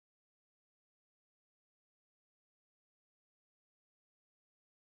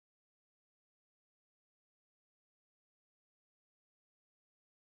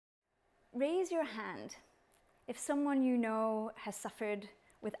Raise your hand if someone you know has suffered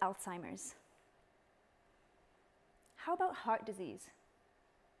with Alzheimer's. How about heart disease?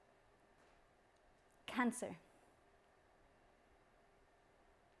 Cancer?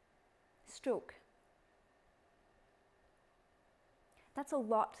 Stroke? That's a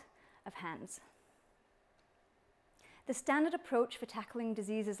lot of hands. The standard approach for tackling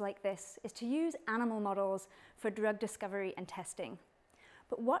diseases like this is to use animal models for drug discovery and testing.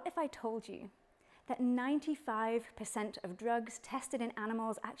 But what if I told you that 95% of drugs tested in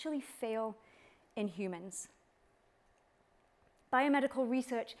animals actually fail in humans? Biomedical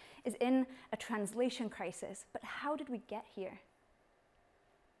research is in a translation crisis, but how did we get here?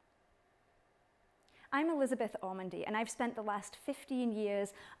 I'm Elisabeth Ormandy, and I've spent the last 15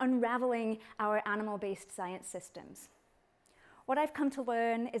 years unraveling our animal-based science systems. What I've come to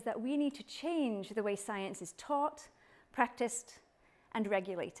learn is that we need to change the way science is taught, practiced, and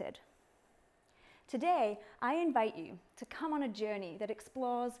regulated. Today, I invite you to come on a journey that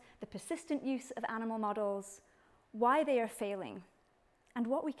explores the persistent use of animal models, why they are failing, and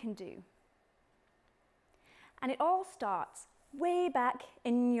what we can do. And it all starts way back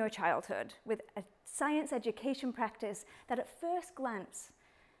in your childhood with a science education practice that at first glance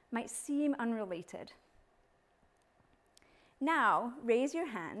might seem unrelated. Now, raise your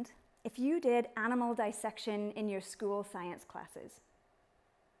hand if you did animal dissection in your school science classes.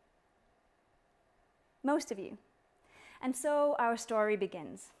 Most of you. And so our story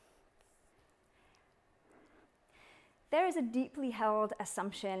begins. There is a deeply held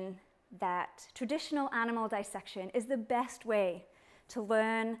assumption that traditional animal dissection is the best way to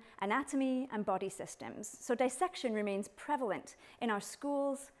learn anatomy and body systems. So dissection remains prevalent in our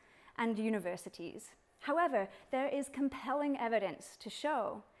schools and universities. However, there is compelling evidence to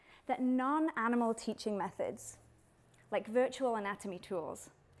show that non-animal teaching methods, like virtual anatomy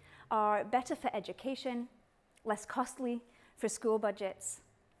tools, are better for education, less costly for school budgets,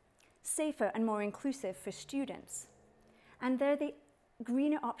 safer and more inclusive for students, and they're the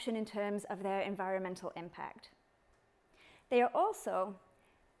greener option in terms of their environmental impact. They are also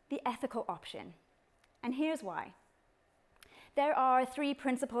the ethical option, and here's why. There are 3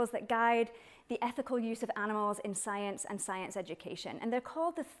 principles that guide the ethical use of animals in science and science education, and they're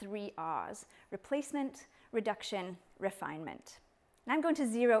called the 3 R's: replacement, reduction, refinement. And I'm going to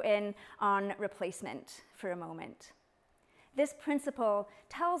zero in on replacement for a moment. This principle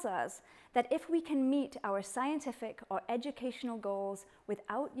tells us that if we can meet our scientific or educational goals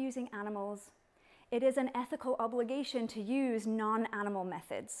without using animals, it is an ethical obligation to use non-animal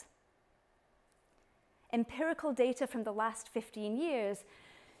methods. Empirical data from the last 15 years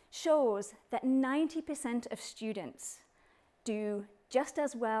shows that 90% of students do just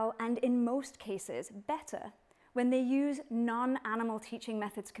as well, and in most cases better, when they use non-animal teaching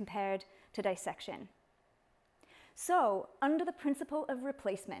methods compared to dissection. So, under the principle of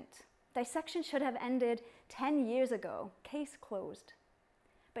replacement, dissection should have ended 10 years ago, case closed.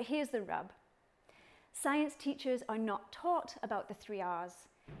 But here's the rub. Science teachers are not taught about the 3 R's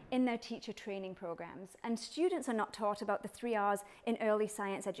in their teacher training programs, and students are not taught about the 3 R's in early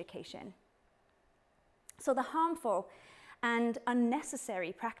science education. So the harmful and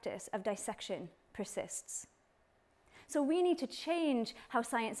unnecessary practice of dissection persists. So we need to change how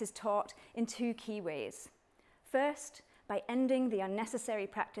science is taught in 2 key ways. First, by ending the unnecessary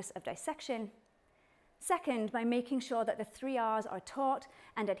practice of dissection. Second, by making sure that the 3 R's are taught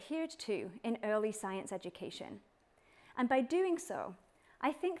and adhered to in early science education. And by doing so,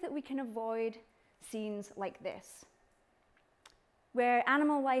 I think that we can avoid scenes like this, where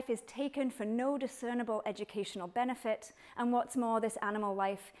animal life is taken for no discernible educational benefit, and what's more, this animal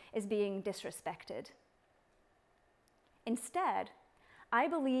life is being disrespected. Instead, I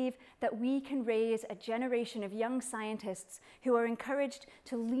believe that we can raise a generation of young scientists who are encouraged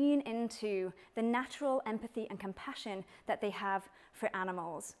to lean into the natural empathy and compassion that they have for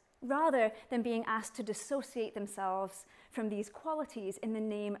animals, rather than being asked to dissociate themselves from these qualities in the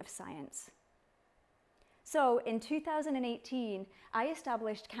name of science. So in 2018, I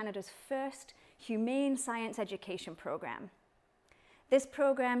established Canada's first humane science education program. This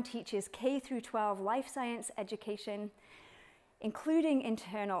program teaches K through 12 life science education, including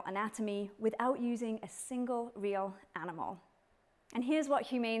internal anatomy, without using a single real animal. And here's what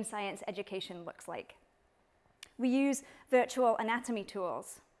humane science education looks like. We use virtual anatomy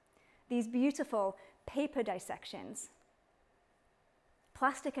tools, these beautiful paper dissections,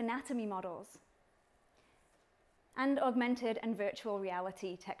 plastic anatomy models, and augmented and virtual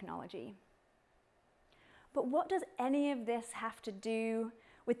reality technology. But what does any of this have to do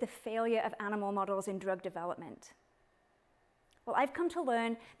with the failure of animal models in drug development? Well, I've come to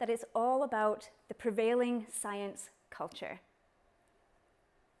learn that it's all about the prevailing science culture.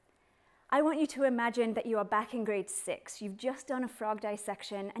 I want you to imagine that you are back in grade 6. You've just done a frog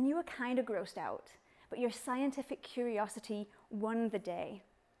dissection and you were kind of grossed out, but your scientific curiosity won the day.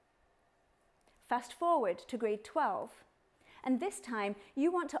 Fast forward to grade 12, and this time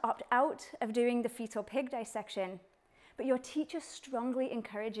you want to opt out of doing the fetal pig dissection, but your teacher strongly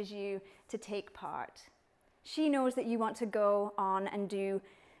encourages you to take part. She knows that you want to go on and do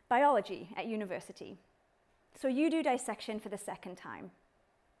biology at university. So you do dissection for the second time.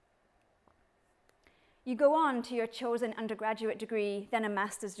 You go on to your chosen undergraduate degree, then a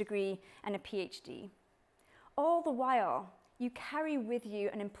master's degree, and a PhD. All the while, you carry with you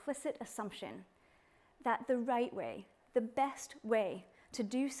an implicit assumption that the right way, the best way to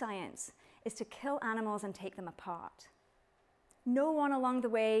do science is to kill animals and take them apart. No one along the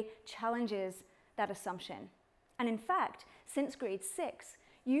way challenges that assumption. And in fact, since grade 6,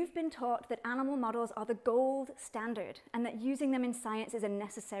 you've been taught that animal models are the gold standard and that using them in science is a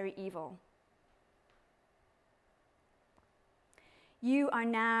necessary evil. You are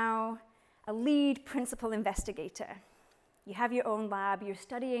now a lead principal investigator. You have your own lab, you're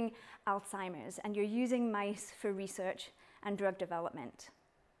studying Alzheimer's, and you're using mice for research and drug development.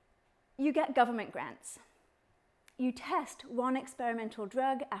 You get government grants. You test one experimental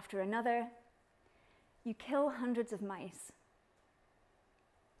drug after another. You kill hundreds of mice.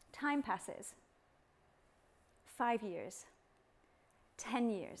 Time passes. 5 years, 10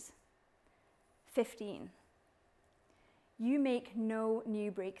 years, 15. You make no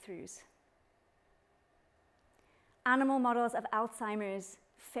new breakthroughs. Animal models of Alzheimer's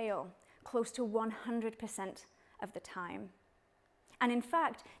fail close to 100% of the time. And in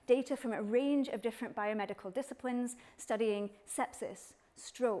fact, data from a range of different biomedical disciplines studying sepsis,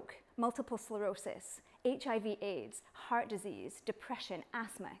 stroke, multiple sclerosis, HIV/AIDS, heart disease, depression,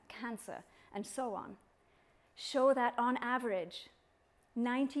 asthma, cancer, and so on, show that on average,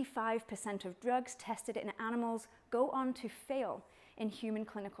 95% of drugs tested in animals go on to fail in human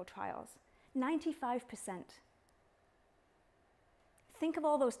clinical trials. 95%. Think of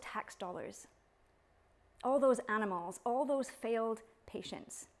all those tax dollars, all those animals, all those failed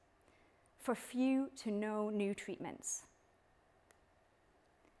patients, for few to no new treatments.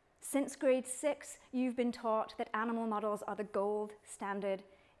 Since grade 6, you've been taught that animal models are the gold standard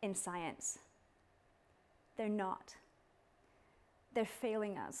in science. They're not. They're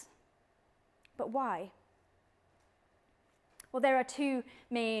failing us. But why? Well, there are two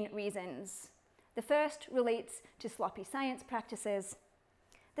main reasons. The first relates to sloppy science practices.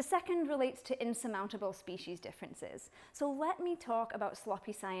 The second relates to insurmountable species differences. So let me talk about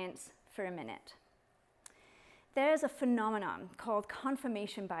sloppy science for a minute. There's a phenomenon called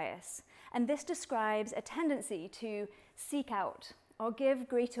confirmation bias, and this describes a tendency to seek out or give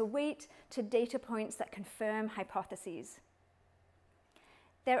greater weight to data points that confirm hypotheses.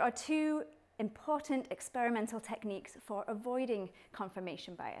 There are two important experimental techniques for avoiding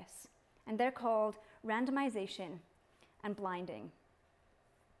confirmation bias, and they're called randomization and blinding.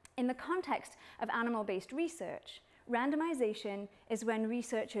 In the context of animal-based research, randomization is when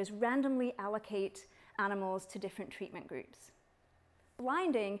researchers randomly allocate animals to different treatment groups.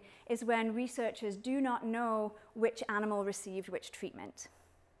 Blinding is when researchers do not know which animal received which treatment.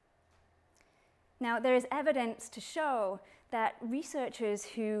 Now, there is evidence to show that researchers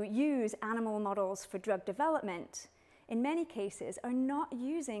who use animal models for drug development, in many cases, are not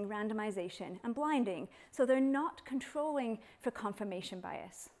using randomization and blinding, so they're not controlling for confirmation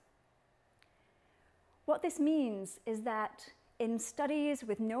bias. What this means is that in studies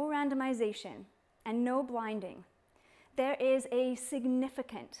with no randomization and no blinding, there is a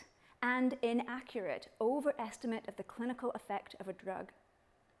significant and inaccurate overestimate of the clinical effect of a drug.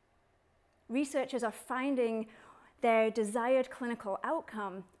 Researchers are finding their desired clinical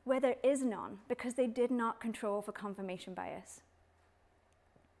outcome where there is none because they did not control for confirmation bias.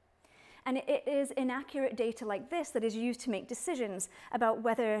 And it is inaccurate data like this that is used to make decisions about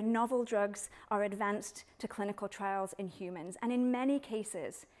whether novel drugs are advanced to clinical trials in humans. And in many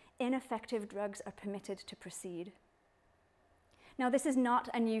cases, ineffective drugs are permitted to proceed. Now, this is not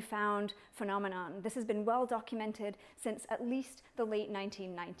a newfound phenomenon. This has been well documented since at least the late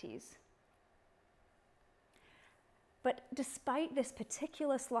 1990s. But despite this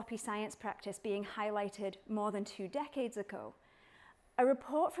particular sloppy science practice being highlighted more than 2 decades ago, a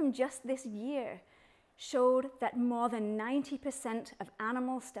report from just this year showed that more than 90% of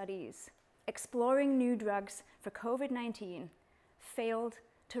animal studies exploring new drugs for COVID-19 failed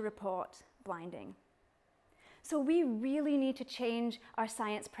to report blinding. So we really need to change our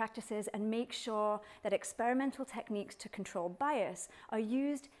science practices and make sure that experimental techniques to control bias are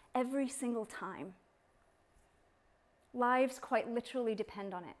used every single time. Lives quite literally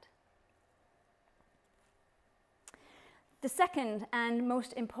depend on it. The second and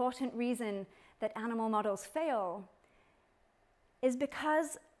most important reason that animal models fail is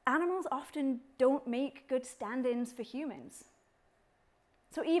because animals often don't make good stand-ins for humans.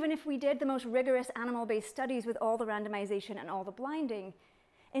 So even if we did the most rigorous animal-based studies with all the randomization and all the blinding,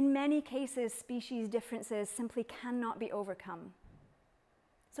 in many cases, species differences simply cannot be overcome.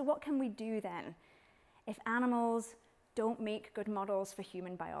 So what can we do then if animals don't make good models for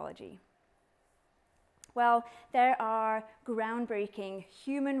human biology? Well, there are groundbreaking,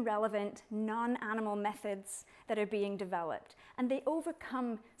 human-relevant, non-animal methods that are being developed, and they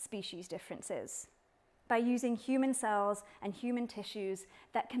overcome species differences by using human cells and human tissues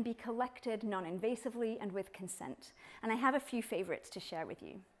that can be collected non-invasively and with consent. And I have a few favorites to share with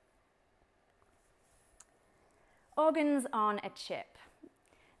you. Organs on a chip.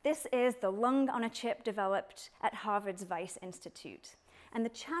 This is the lung on a chip developed at Harvard's Weiss Institute. And the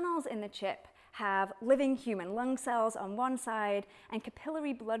channels in the chip have living human lung cells on one side and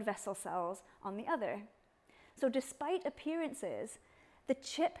capillary blood vessel cells on the other. So despite appearances, the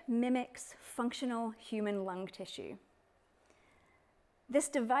chip mimics functional human lung tissue. This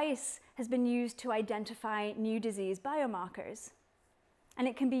device has been used to identify new disease biomarkers, and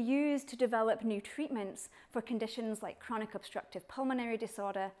it can be used to develop new treatments for conditions like chronic obstructive pulmonary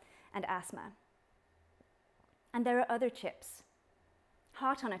disorder and asthma. And there are other chips: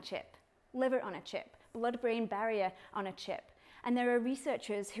 heart on a chip, liver on a chip, blood-brain barrier on a chip. And there are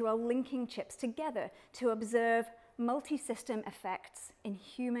researchers who are linking chips together to observe multi-system effects in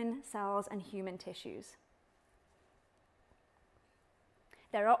human cells and human tissues.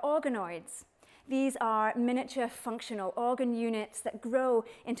 There are organoids. These are miniature functional organ units that grow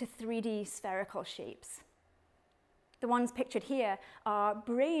into 3D spherical shapes. The ones pictured here are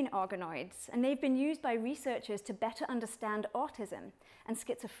brain organoids, and they've been used by researchers to better understand autism and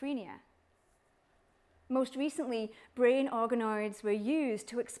schizophrenia. Most recently, brain organoids were used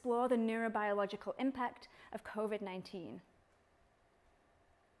to explore the neurobiological impact of COVID-19.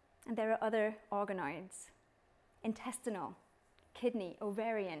 And there are other organoids: intestinal, kidney,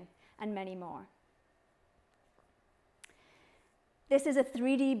 ovarian, and many more. This is a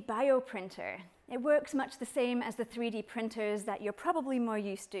 3D bioprinter. It works much the same as the 3D printers that you're probably more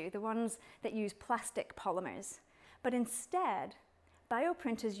used to, the ones that use plastic polymers. But instead,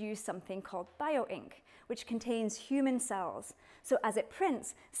 bioprinters use something called bioink, which contains human cells. So as it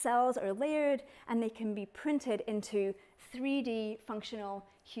prints, cells are layered and they can be printed into 3D functional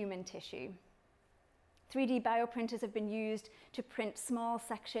human tissue. 3D bioprinters have been used to print small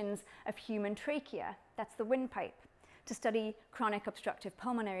sections of human trachea, that's the windpipe, to study chronic obstructive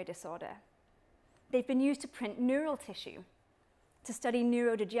pulmonary disorder. They've been used to print neural tissue, to study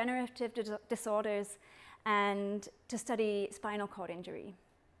neurodegenerative disorders, and to study spinal cord injury.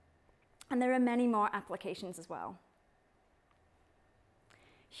 And there are many more applications as well.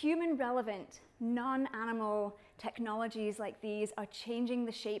 Human-relevant, non-animal technologies like these are changing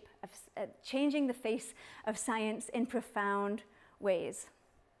the face of science in profound ways.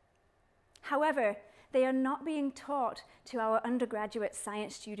 However, they are not being taught to our undergraduate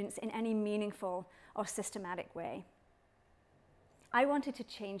science students in any meaningful or systematic way. I wanted to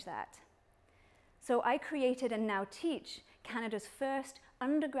change that. So I created and now teach Canada's first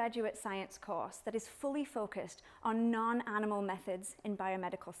undergraduate science course that is fully focused on non-animal methods in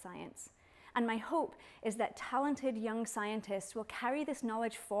biomedical science. And my hope is that talented young scientists will carry this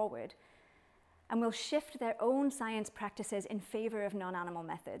knowledge forward and will shift their own science practices in favor of non-animal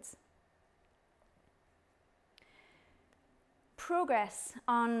methods. Progress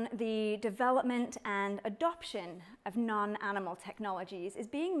on the development and adoption of non-animal technologies is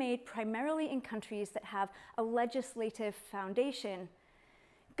being made primarily in countries that have a legislative foundation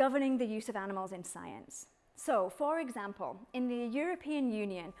governing the use of animals in science. So, for example, in the European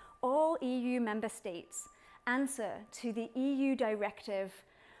Union, all EU member states answer to the EU directive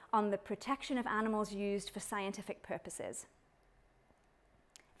on the protection of animals used for scientific purposes.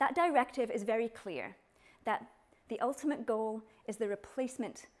 That directive is very clear that the ultimate goal is the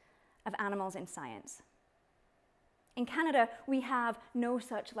replacement of animals in science. In Canada, we have no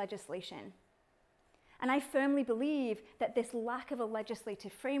such legislation. And I firmly believe that this lack of a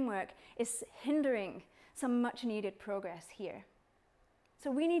legislative framework is hindering some much needed progress here. So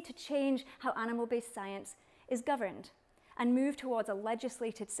we need to change how animal-based science is governed and move towards a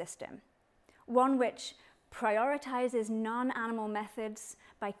legislated system, one which prioritizes non-animal methods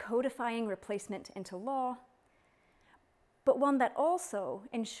by codifying replacement into law, but one that also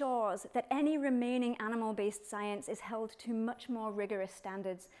ensures that any remaining animal-based science is held to much more rigorous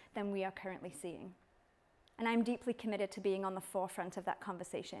standards than we are currently seeing. And I'm deeply committed to being on the forefront of that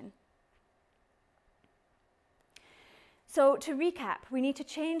conversation. So to recap, we need to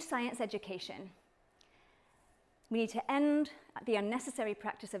change science education. We need to end the unnecessary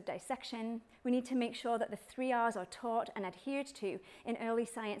practice of dissection. We need to make sure that the 3 R's are taught and adhered to in early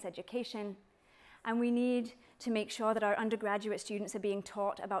science education. And we need to make sure that our undergraduate students are being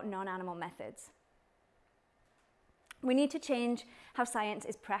taught about non-animal methods. We need to change how science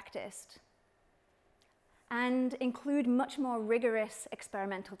is practiced and include much more rigorous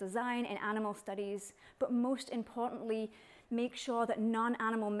experimental design in animal studies, but most importantly, make sure that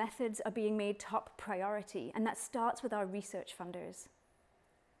non-animal methods are being made top priority, and that starts with our research funders.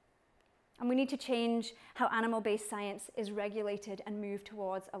 And we need to change how animal-based science is regulated and move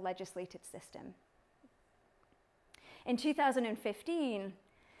towards a legislated system. In 2015,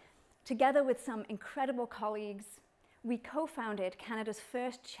 together with some incredible colleagues, we co-founded Canada's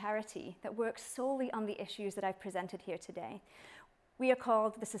first charity that works solely on the issues that I've presented here today. We are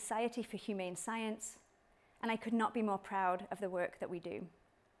called the Society for Humane Science, and I could not be more proud of the work that we do.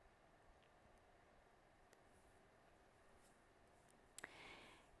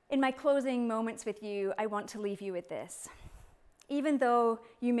 In my closing moments with you, I want to leave you with this. Even though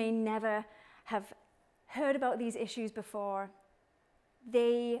you may never have heard about these issues before,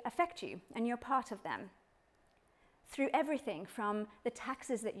 they affect you, and you're part of them. Through everything from the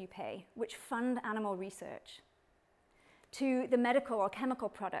taxes that you pay, which fund animal research, to the medical or chemical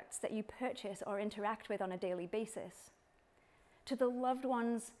products that you purchase or interact with on a daily basis, to the loved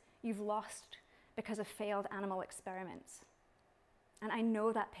ones you've lost because of failed animal experiments. And I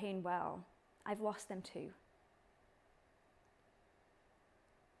know that pain well. I've lost them too.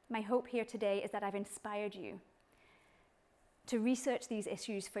 My hope here today is that I've inspired you to research these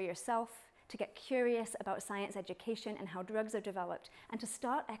issues for yourself, to get curious about science education and how drugs are developed, and to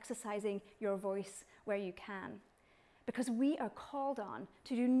start exercising your voice where you can. Because we are called on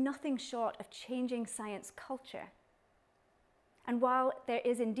to do nothing short of changing science culture. And while there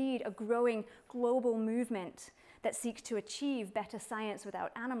is indeed a growing global movement that seeks to achieve better science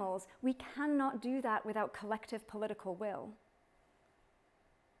without animals, we cannot do that without collective political will.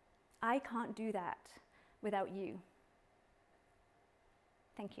 I can't do that without you.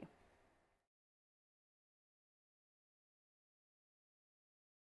 Thank you.